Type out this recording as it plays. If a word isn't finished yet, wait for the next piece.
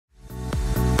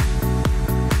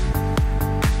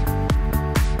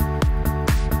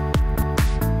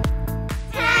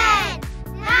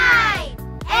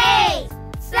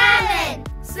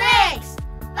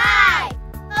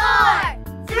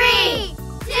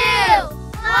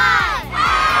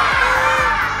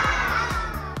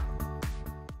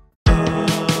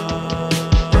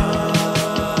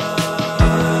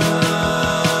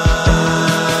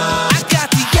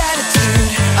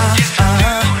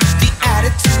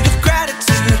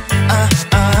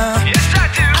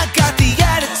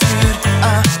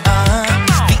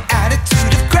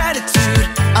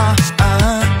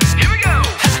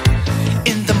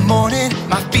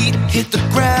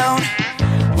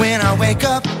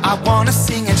I wanna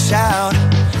sing and shout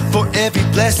for every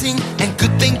blessing and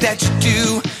good thing that you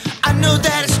do. I know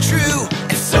that it's true,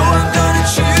 and so I'm gonna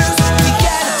choose the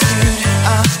attitude,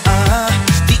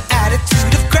 the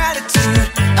attitude of gratitude,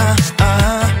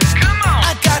 Come on.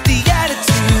 I got the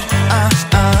attitude,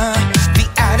 the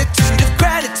attitude of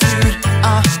gratitude,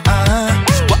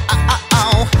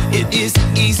 Well, it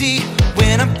isn't easy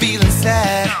when I'm feeling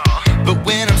sad, but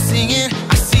when I'm singing,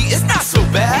 I see it's not so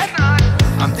bad.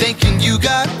 I'm thanking you,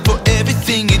 God, for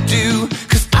everything you do,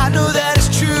 'cause I know that it's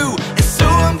true, and so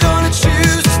I'm gonna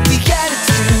choose the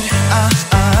attitude,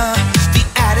 the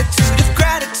attitude of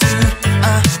gratitude,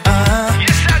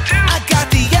 Yes, I do. I got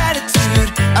the attitude,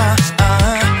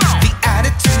 the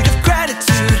attitude of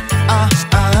gratitude,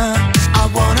 I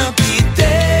wanna be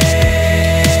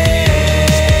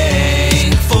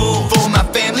thankful for my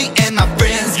family and my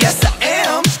friends. Yes, I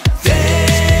am thankful.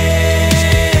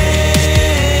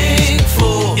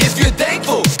 If you're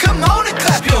thankful, come on and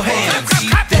clap your hands. Be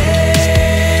thankful.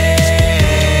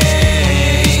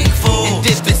 And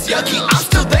if it's yucky, I'm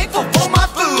still thankful for my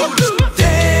food.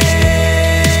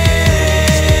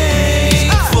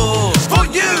 Thankful for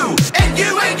you and you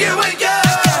and you and you.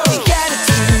 The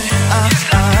attitude,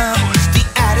 the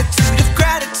attitude of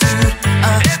gratitude,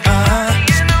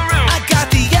 I got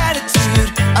the attitude,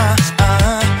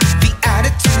 the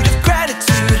attitude of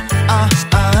gratitude,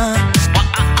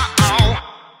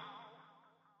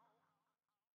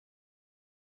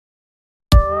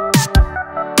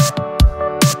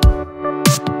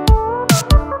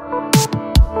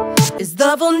 His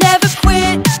love will never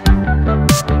quit.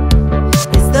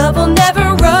 His love will never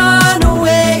run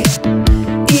away.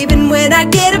 Even when I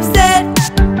get upset,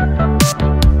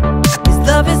 His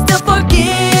love is still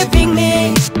forgiving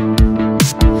me.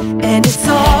 And it's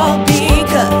all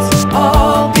because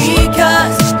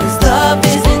His love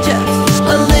isn't just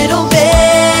a little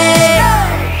bit.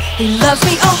 He loves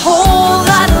me a whole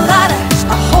lot, a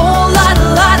whole lot,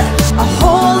 a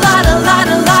whole lot, a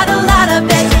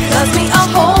bit. He loves me a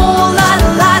whole lot, a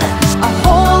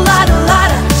whole lot, a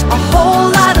whole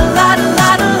lot, a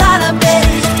bit.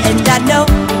 And I know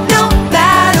no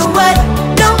matter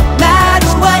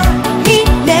what, He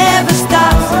never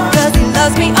stops, 'cause He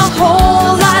loves me a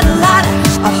whole lot,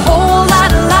 a whole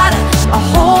lot, a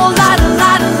whole lot,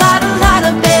 a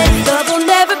bit. His love will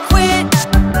never quit.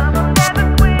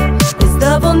 His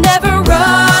love will never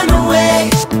run away.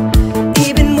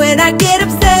 Even when I get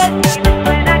upset,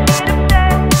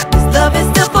 His love is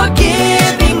still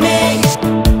forgiving me.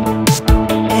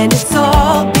 And it's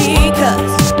all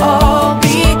because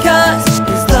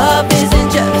His love isn't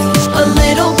just a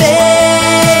little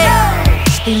bit.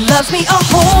 He loves me a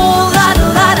whole lot, a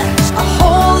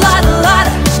whole lot,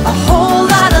 a whole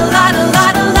lot, a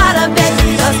bit. He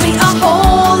loves me a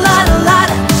whole lot,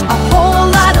 a whole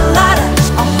lot,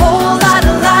 a whole lot,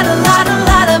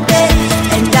 a bit.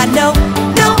 And I know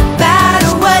no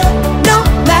matter what,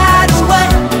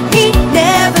 He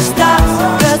never stops,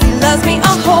 'cause He loves me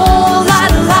a whole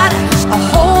lot, a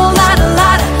whole lot,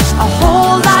 a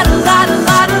whole lot,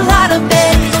 a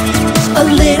bit. A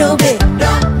little bit,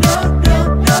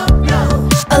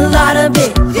 a lot of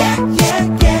it,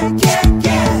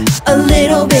 a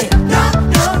little bit,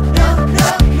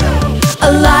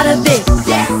 a lot of it.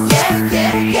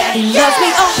 He loves me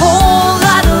a whole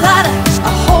lot, a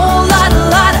whole lot,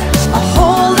 a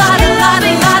whole lot, a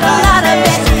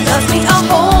bit. He loves me a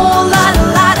whole lot,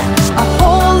 a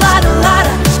whole lot,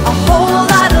 a whole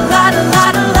lot,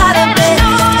 a bit.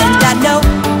 And I know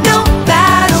no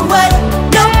matter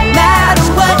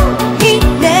what, He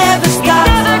never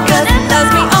stops, 'cause He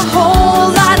loves me a whole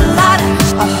lot,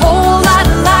 a whole lot,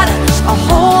 a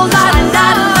whole lot,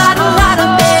 a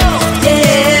bit.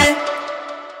 Yeah.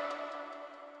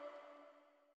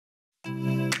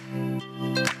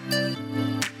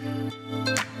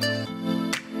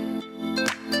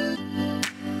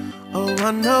 Oh,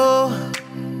 I know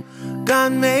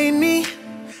God made me,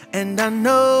 and I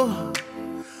know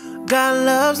God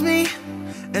loves me,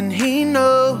 and He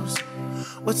knows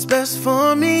what's best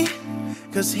for me,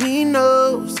 'cause He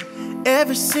knows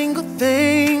every single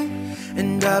thing.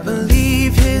 And I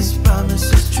believe His promise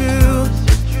is true,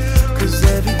 'cause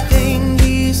everything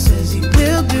He says He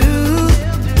will do.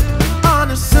 On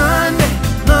a Sunday,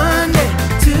 Monday,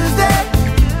 Tuesday,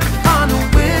 on a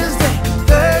Wednesday,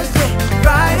 Thursday,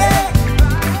 Friday,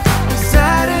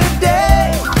 Saturday,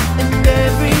 and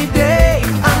every day.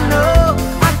 I know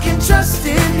I can trust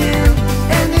in Him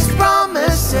and His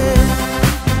promises.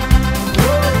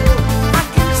 I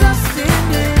can trust in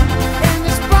Him and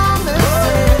His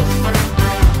promises.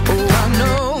 Oh, I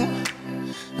know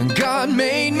God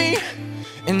made me,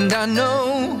 and I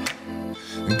know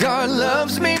God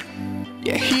loves me.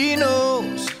 Yeah, he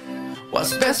knows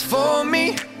what's best for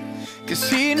me, 'cause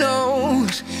he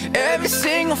knows every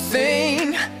single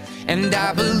thing. And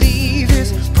I believe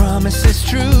his promise is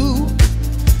true,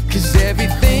 'cause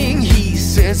everything he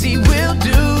says he will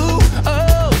do.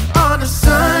 Oh, On a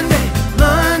Sunday,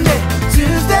 Monday,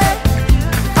 Tuesday,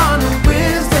 on a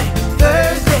Wednesday,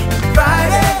 Thursday,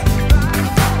 Friday,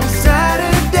 on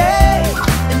Saturday,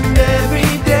 and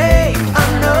every day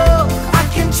I know I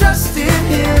can trust in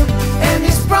him and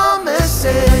his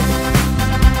promises.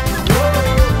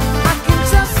 I can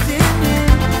trust in him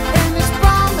and his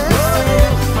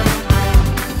promises.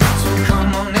 so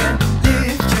come on and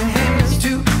lift your hands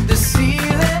to the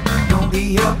ceiling. Don't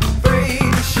be afraid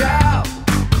to shout.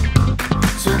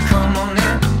 So come on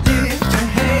and lift your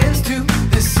hands to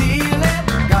the ceiling.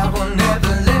 God will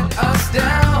never let us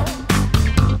down.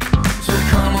 So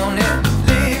come on and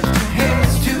lift your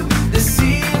hands to the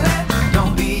ceiling.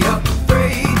 Don't be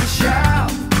afraid to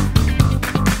shout.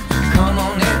 Come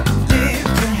on and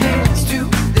lift your hands to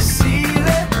the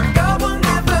ceiling. God will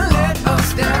never let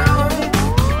us down.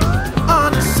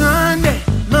 On a Sunday,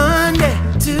 Monday,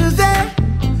 Tuesday,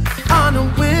 on a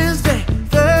Wednesday,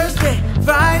 Thursday,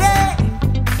 Friday,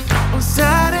 on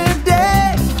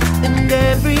Saturday, and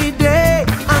every day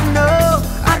I know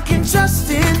I can trust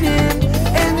in him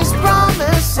and his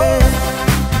promises.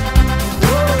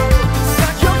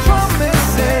 Your promises,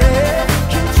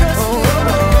 can trust in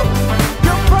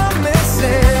your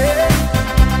promises.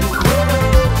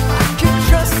 I can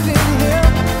trust in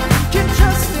him, can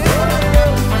trust in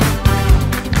him.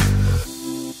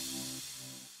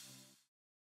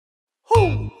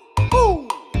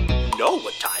 Know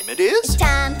what time it is?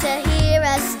 Time to hear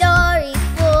a story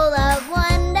full of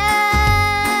wonder.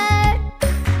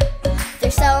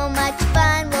 There's so much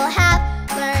fun we'll have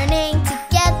learning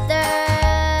together.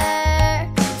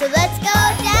 So let's go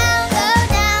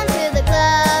down to the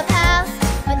clubhouse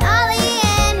with Ollie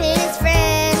and his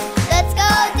friends. Let's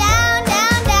go down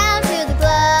to the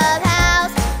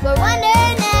clubhouse where wonder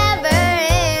never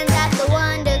ends at the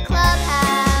Wonder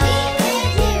Clubhouse.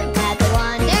 At the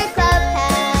Wonder Clubhouse.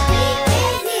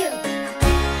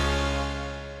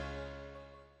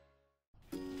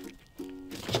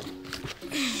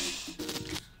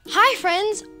 Hi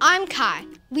friends, I'm Kai.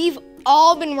 We've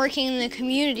all been working in the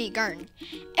community garden.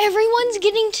 Everyone's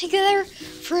getting together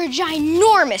for a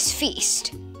ginormous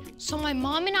feast. So my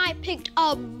mom and I picked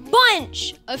a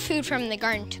bunch of food from the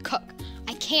garden to cook.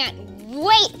 I can't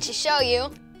wait to show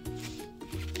you.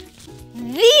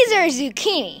 These are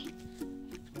zucchini.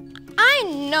 I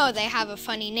know they have a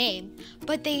funny name,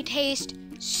 but they taste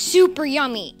super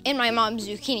yummy in my mom's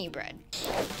zucchini bread.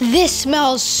 This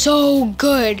smells so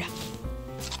good.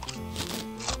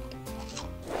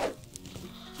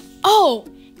 Oh,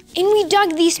 and we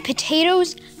dug these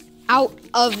potatoes out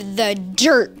of the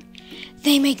dirt.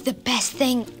 They make the best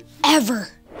thing ever.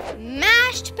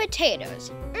 Mashed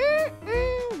potatoes.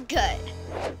 Good.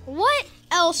 What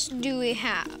else do we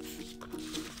have?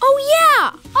 Oh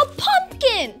yeah, a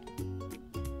pumpkin.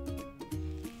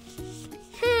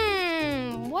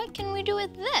 What can we do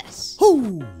with this?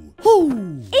 Hoo!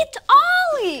 Hoo! It's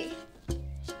Ollie.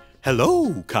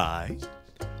 Hello, Kai.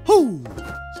 Hoo!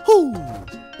 Hoo!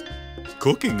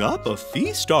 Cooking up a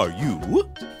feast, are you?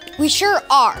 We sure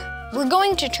are. We're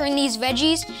going to turn these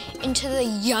veggies into the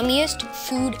yummiest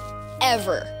food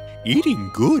ever.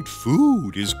 Eating good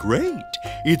food is great.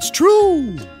 It's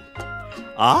true.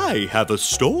 I have a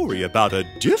story about a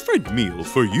different meal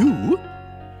for you.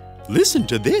 Listen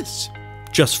to this.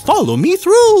 Just follow me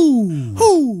through.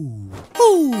 Hoo!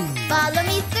 Hoo! Follow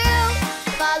me through,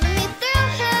 follow me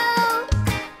through.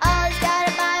 Ollie's got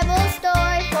a Bible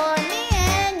story for me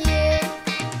and you.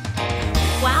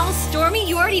 Wow, Stormy,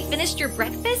 you already finished your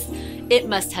breakfast? It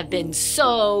must have been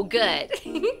so good.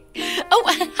 Oh,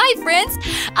 hi friends.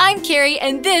 I'm Carrie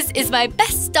and this is my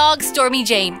best dog, Stormy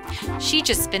Jane. She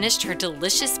just finished her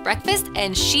delicious breakfast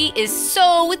and she is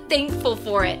so thankful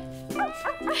for it.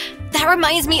 That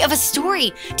reminds me of a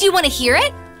story. Do you want to hear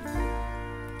it?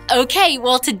 Okay,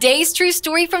 well today's true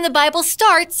story from the Bible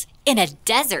starts in a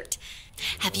desert.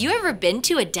 Have you ever been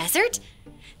to a desert?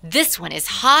 This one is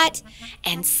hot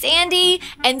and sandy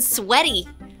and sweaty.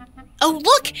 Oh,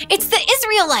 look, it's the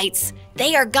Israelites.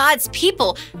 They are God's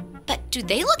people. But do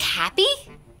they look happy?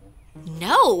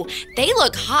 No, they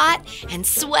look hot and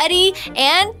sweaty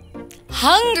and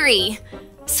hungry.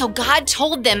 So God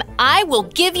told them, I will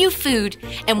give you food,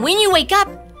 and when you wake up,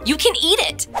 you can eat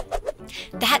it.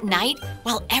 That night,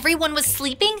 while everyone was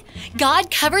sleeping,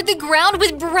 God covered the ground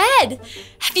with bread.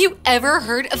 Have you ever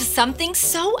heard of something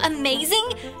so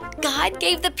amazing? God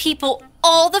gave the people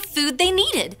all the food they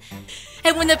needed.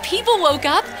 And when the people woke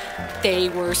up, they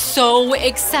were so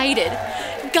excited.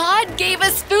 God gave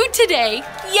us food today.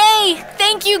 Yay!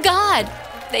 Thank you, God.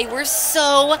 They were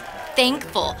so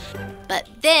thankful. But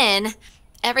then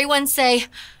everyone say,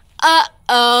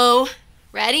 uh-oh.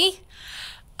 Ready?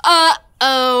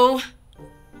 Uh-oh.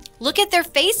 Look at their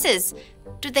faces.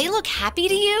 Do they look happy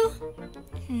to you?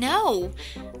 No.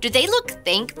 Do they look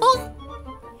thankful?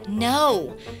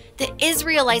 No. The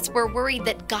Israelites were worried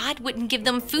that God wouldn't give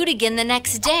them food again the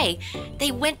next day.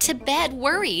 They went to bed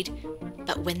worried.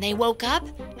 But when they woke up,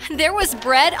 there was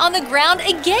bread on the ground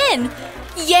again.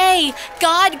 Yay!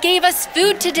 God gave us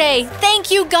food today.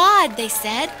 Thank you, God, they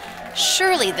said.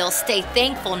 Surely they'll stay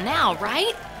thankful now,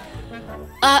 right?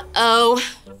 Uh-oh,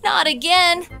 not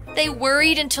again. They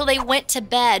worried until they went to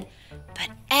bed. But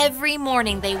every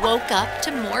morning they woke up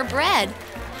to more bread.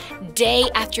 Day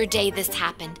after day this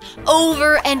happened,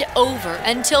 over and over,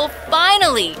 until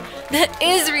finally the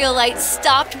Israelites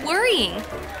stopped worrying.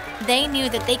 They knew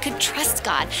that they could trust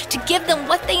God to give them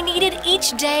what they needed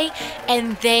each day,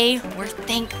 and they were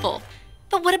thankful.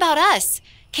 But what about us?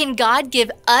 Can God give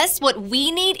us what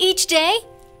we need each day?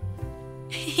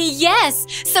 Yes,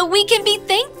 so we can be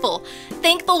thankful.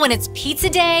 Thankful when it's pizza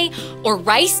day, or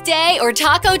rice day, or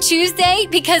Taco Tuesday,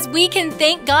 because we can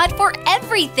thank God for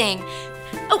everything.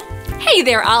 Oh, hey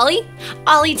there, Ollie.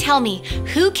 Ollie, tell me,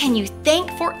 who can you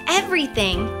thank for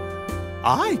everything?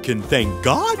 I can thank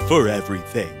God for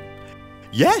everything.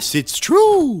 Yes, it's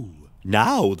true.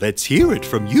 Now let's hear it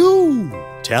from you.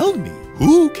 Tell me,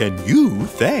 who can you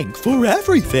thank for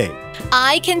everything?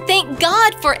 I can thank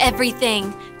God for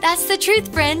everything. That's the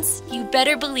truth, friends. You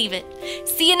better believe it.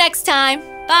 See you next time.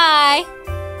 Bye.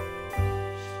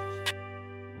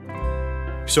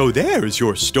 So there's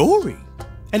your story.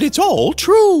 And it's all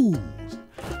true.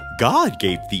 God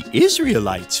gave the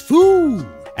Israelites food,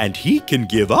 and He can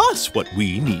give us what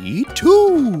we need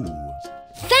too.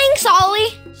 Thanks,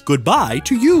 Ollie. Goodbye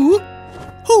to you.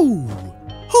 Hoo,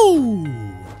 hoo.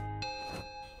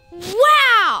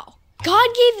 Wow! God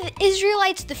gave the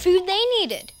Israelites the food they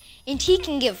needed, and He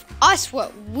can give us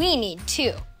what we need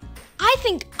too. I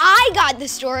think I got the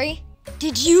story.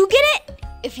 Did you get it?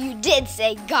 If you did,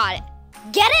 say got it.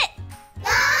 Get it?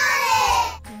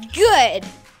 Got it! Good.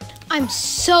 I'm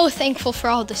so thankful for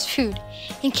all this food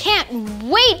and can't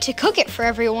wait to cook it for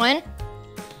everyone.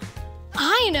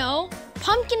 I know,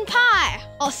 pumpkin pie.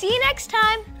 I'll see you next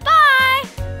time. Bye!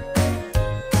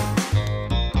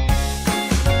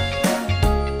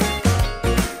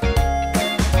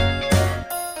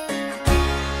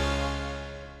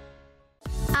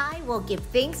 I will give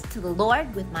thanks to the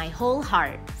Lord with my whole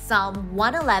heart. Psalm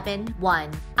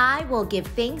 111:1. I will give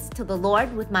thanks to the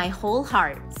Lord with my whole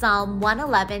heart. Psalm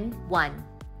 111:1.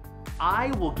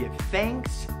 I will give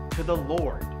thanks to the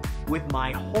Lord with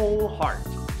my whole heart.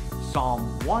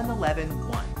 Psalm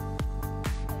 111:1.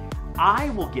 I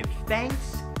will give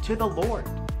thanks to the Lord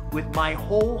with my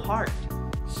whole heart.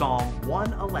 Psalm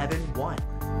 111:1.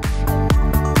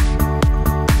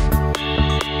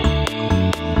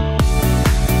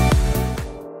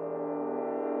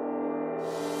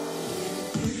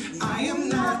 I am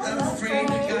not afraid,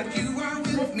 God, you are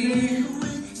with me,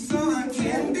 so I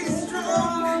can be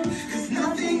strong, 'cause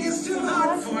nothing is too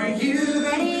hard for you.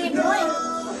 Ready, No, boy.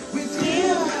 with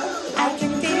you, I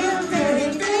can feel very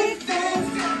big things.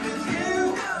 With you,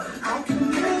 I can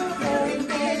do very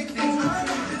big things.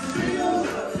 With you,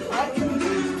 I can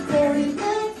do very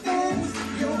big things.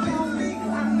 You're with me,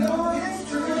 I know it's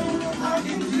true. I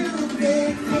can do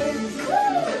big things.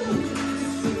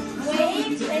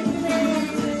 Wait, and then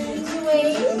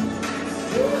wait.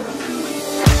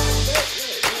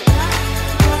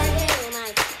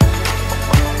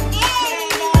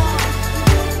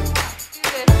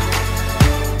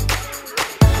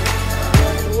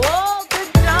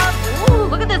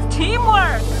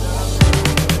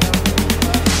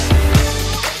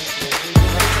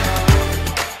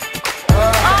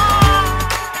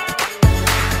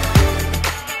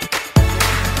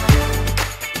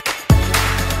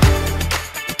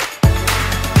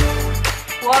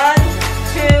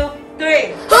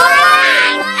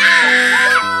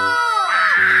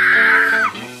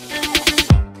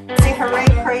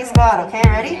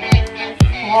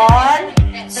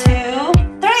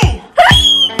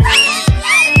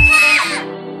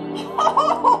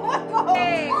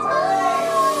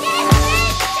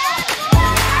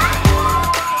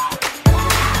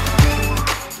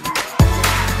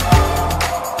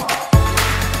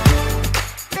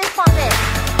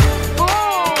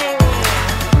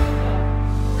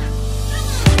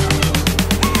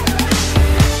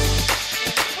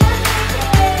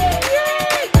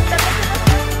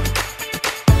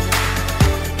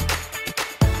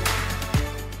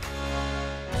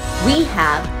 We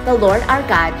have the Lord our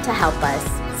God to help us.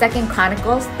 2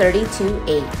 Chronicles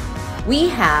 32:8. We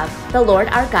have the Lord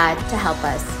our God to help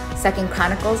us. 2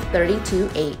 Chronicles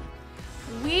 32:8.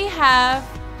 We have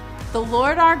the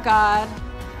Lord our God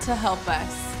to help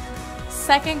us.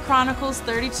 2 Chronicles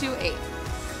 32:8.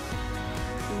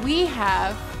 We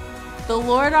have the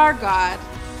Lord our God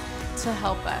to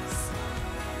help us.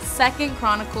 2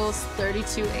 Chronicles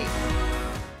 32:8.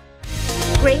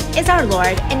 Great is our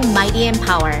Lord and mighty in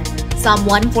power. Psalm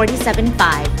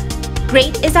 147:5.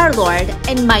 Great is our Lord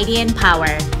and mighty in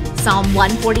power. Psalm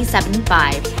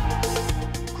 147:5.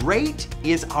 Great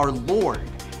is our Lord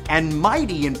and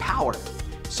mighty in power.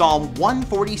 Psalm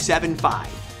 147:5.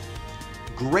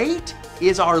 Great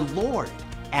is our Lord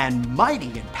and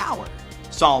mighty in power.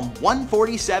 Psalm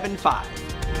 147:5.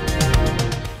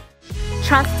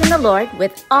 Trust in the Lord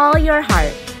with all your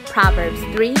heart. Proverbs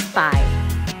 3:5.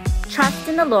 Trust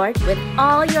in the Lord with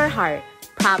all your heart.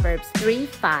 Proverbs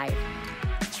 3:5.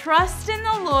 Trust in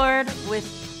the Lord with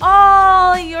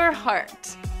all your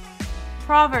heart.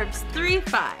 Proverbs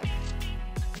 3:5.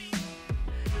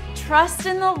 Trust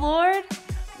in the Lord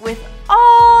with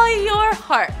all your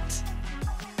heart.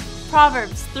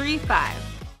 Proverbs 3:5.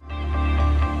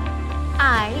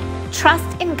 I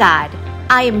trust in God.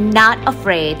 I am not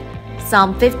afraid.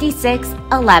 Psalm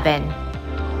 56:11.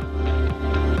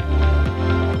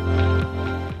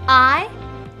 I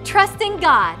trust in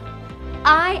God.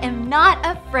 I am not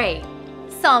afraid.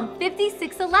 Psalm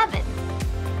 56:11.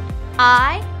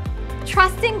 I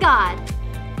trust in God.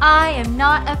 I am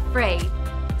not afraid.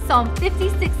 Psalm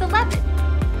 56:11.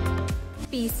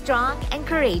 Be strong and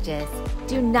courageous.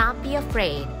 Do not be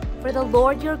afraid, for the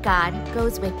Lord your God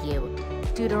goes with you.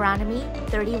 Deuteronomy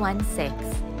 31:6.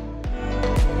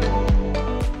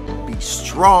 Be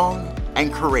strong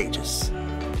and courageous.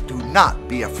 Do not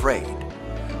be afraid,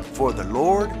 for the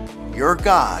Lord your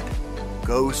God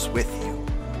goes with you.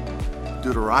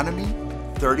 Deuteronomy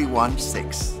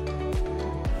 31:6.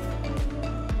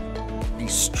 Be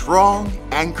strong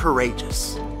and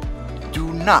courageous.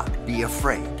 Do not be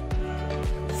afraid,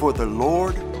 for the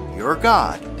Lord your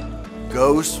God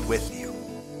goes with you.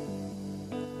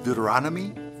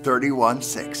 Deuteronomy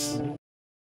 31:6.